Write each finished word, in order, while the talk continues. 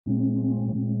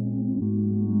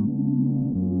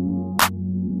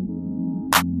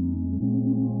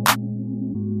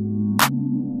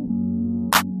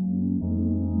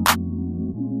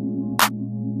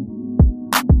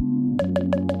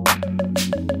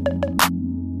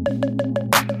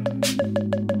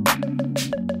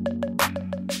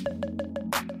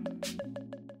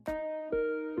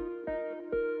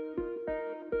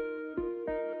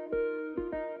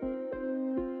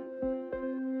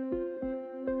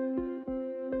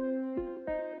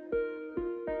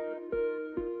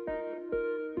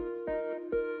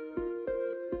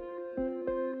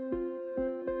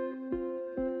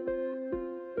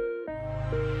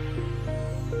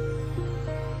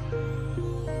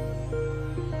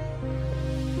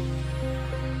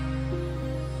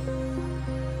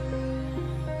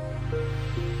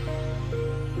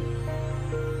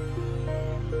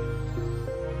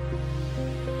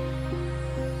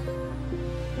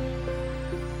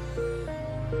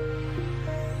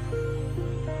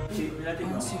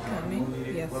Once you come in,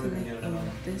 you are filling in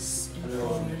this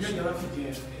information.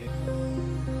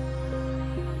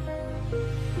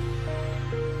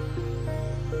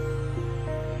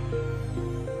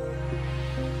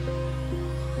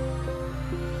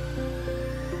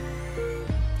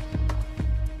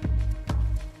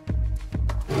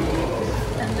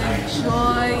 And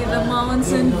enjoy the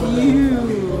mountain view.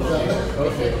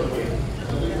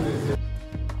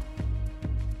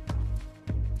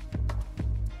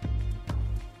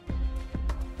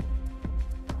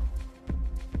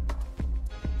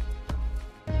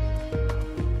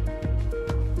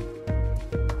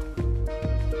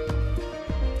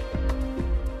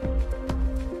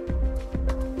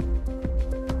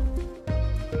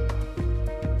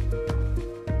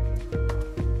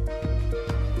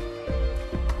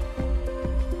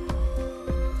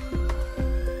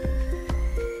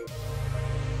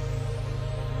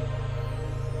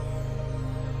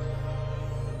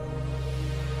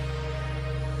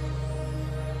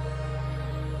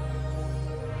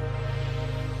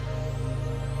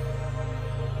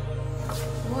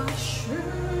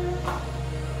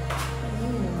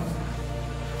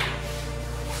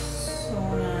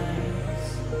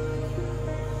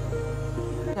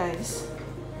 Guys,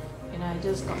 you know, I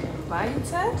just got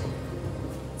invited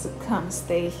to come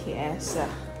stay here, so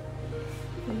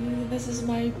this is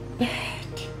my bed.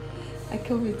 I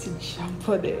can't wait to jump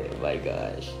on it. Oh my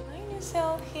gosh. Find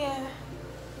yourself here,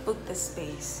 book the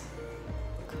space,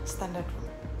 standard room,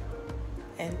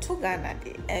 and 2 Ghana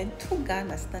day, and 2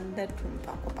 Ghana standard room.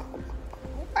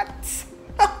 What?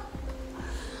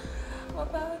 I'm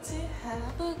about to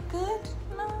have a good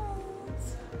night.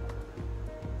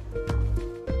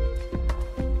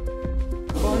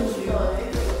 Bonjour.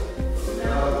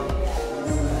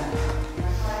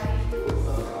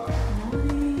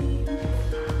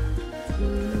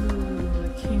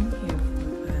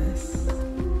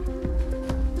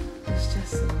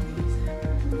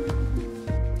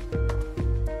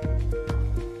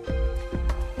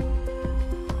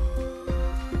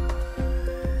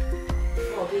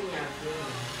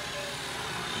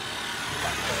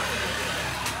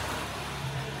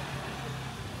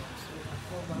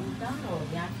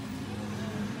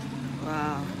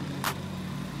 Wow.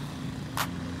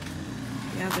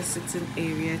 You have a sitting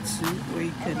area too where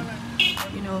you can,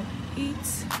 you know,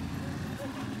 eat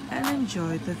and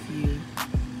enjoy the view.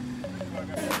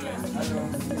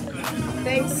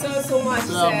 Thanks so much,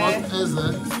 sir. What is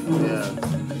it? Yeah.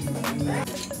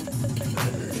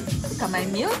 Look at my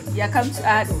meal. You come to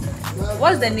add.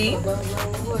 What's the name?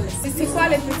 C'est quoi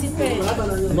les petits pains?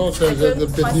 No, c'est the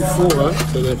petit four, hein?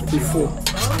 C'est le petit four.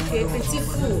 Okay, petit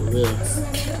four. Yeah.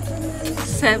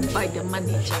 Served by the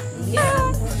manager.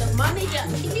 Yeah, the manager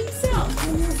himself.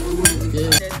 Okay.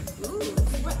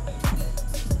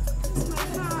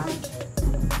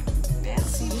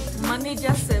 Merci.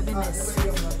 Manager serving us.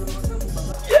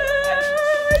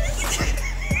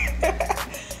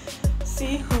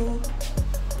 See who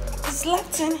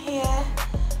slept in here.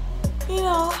 You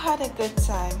know, had a good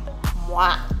time.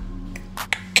 Mwah.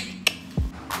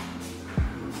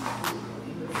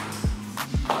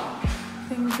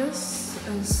 I think this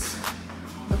is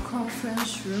the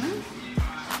conference room.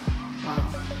 Wow.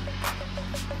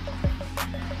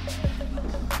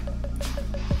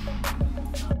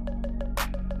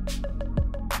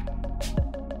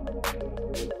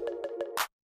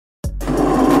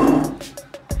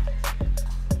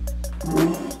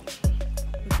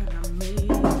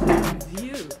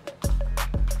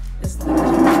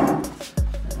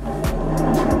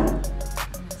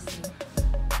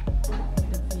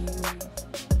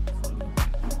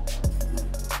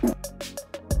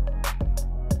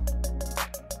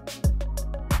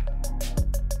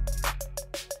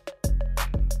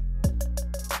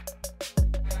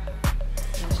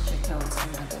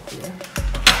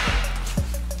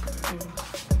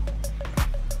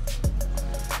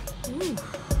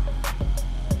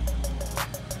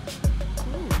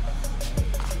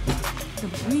 The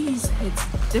breeze hits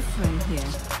different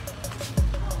here.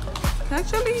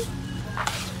 Actually,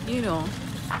 you know,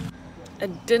 a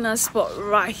dinner spot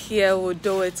right here will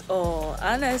do it all.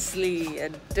 Honestly, a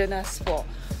dinner spot.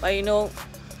 But you know,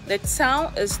 the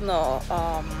town is not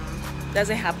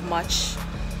doesn't have much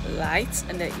light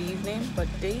in the evening, but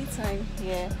daytime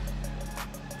here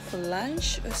for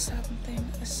lunch or something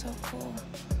is so cool.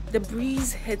 The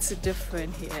breeze hits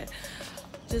different here.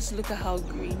 Just look at how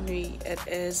greenery it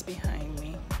is behind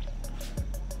me.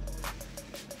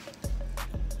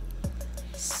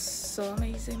 So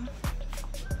amazing.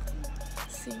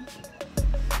 See?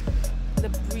 The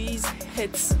breeze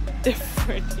hits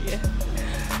different here.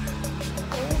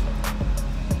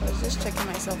 I was just checking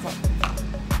myself up.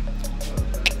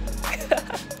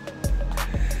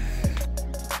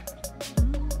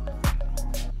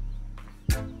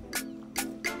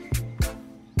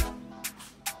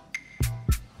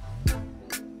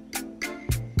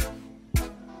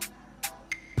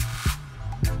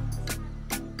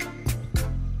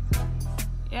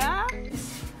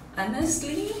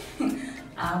 honestly,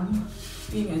 I'm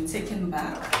taken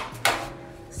back.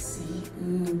 See,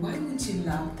 why would you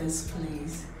love this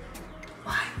place?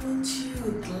 Why would you?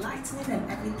 The lighting and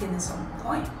everything is on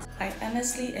point. I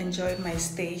honestly enjoyed my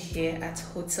stay here at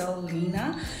Hotel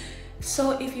LINA.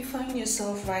 So if you find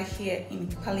yourself right here in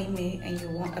Kpalime and you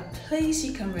want a place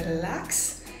you can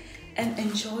relax and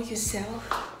enjoy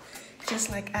yourself, just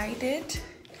like I did,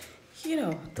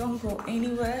 don't go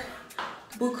anywhere.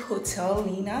 Book Hotel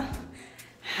LINA.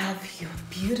 Have your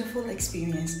beautiful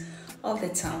experience of the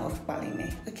town of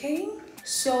Kpalime, okay?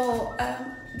 So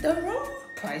the room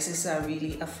prices are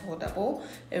really affordable.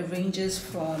 It ranges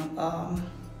from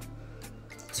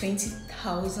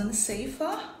 20,000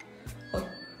 safer, or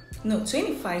no,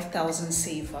 25,000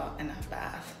 safer and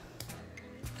above.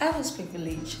 I was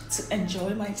privileged to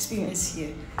enjoy my experience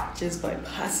here just by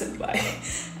passing by,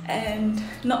 and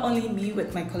not only me,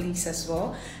 with my colleagues as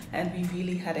well, and we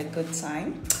really had a good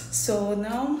time. So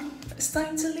now it's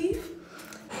time to leave.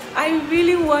 I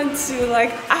really want to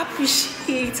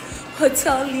appreciate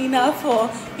Hotel LINA for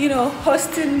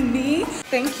hosting me.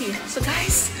 Thank you. So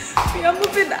guys, we are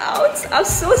moving out. I'm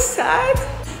so sad.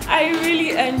 I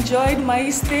really enjoyed my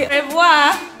stay. Au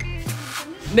revoir,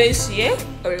 monsieur.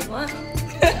 Au revoir.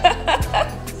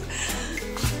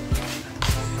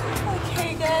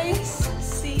 Okay guys,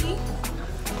 see,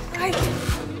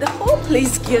 the whole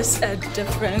place gives a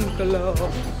different glow.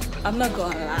 I'm not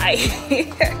gonna lie.